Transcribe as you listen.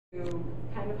to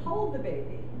kind of hold the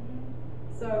baby.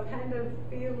 So kind of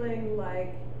feeling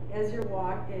like as you're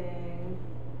walking,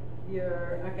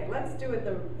 okay, let's do it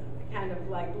the kind of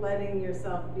like letting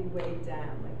yourself be weighed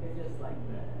down, like you're just like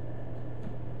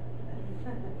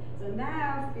that. So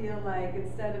now feel like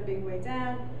instead of being weighed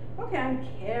down, okay, I'm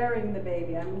carrying the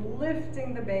baby, I'm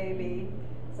lifting the baby.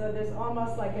 So there's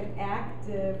almost like an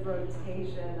active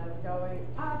rotation of going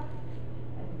up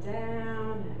and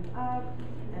down and up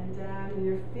and down, and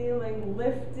you're feeling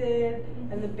lifted,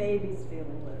 and the baby's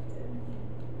feeling lifted.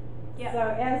 Yep. So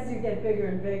as you get bigger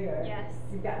and bigger, yes,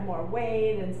 you've got more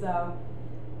weight, and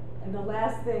the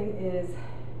last thing is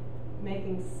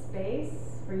making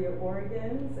space for your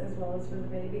organs as well as for the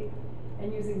baby,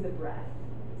 and using the breath.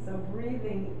 So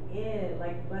breathing in,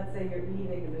 like let's say you're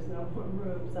eating and there's no more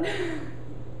room, so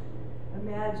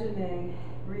imagining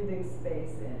breathing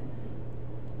space in.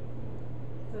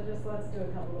 So just let's do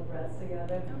a couple of breaths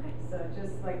together. Okay. So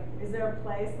just like, is there a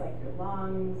place like your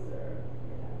lungs or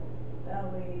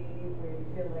belly where you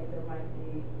feel like there might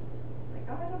be like,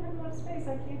 oh, I don't have enough space,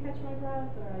 I can't catch my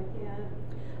breath, or I can't.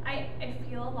 I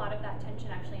feel a lot of that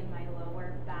tension actually in my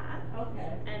lower back.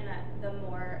 Okay. And the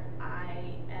more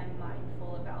I am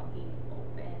mindful about being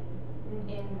open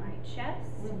in my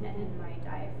chest and in my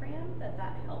diaphragm, that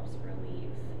helps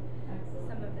relieve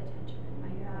some of the tension in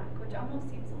my back, which almost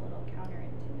seems a little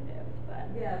counterintuitive, but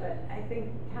yeah, but I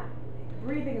think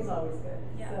breathing is always good.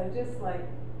 Yeah. So just like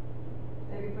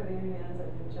maybe putting your hands on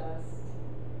your chest,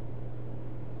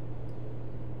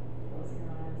 closing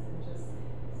your eyes, and just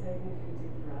taking a few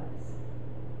deep breaths,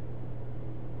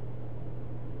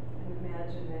 and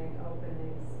imagining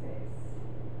opening space.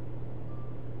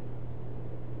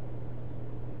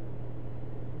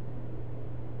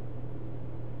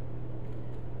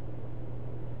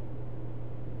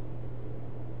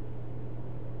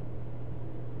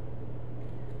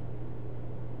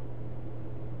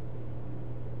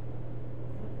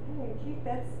 Keep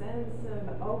that sense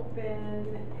of open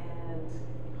and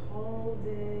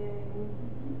holding,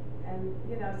 and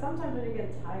sometimes when you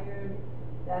get tired,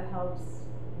 that helps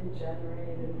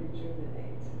regenerate and rejuvenate.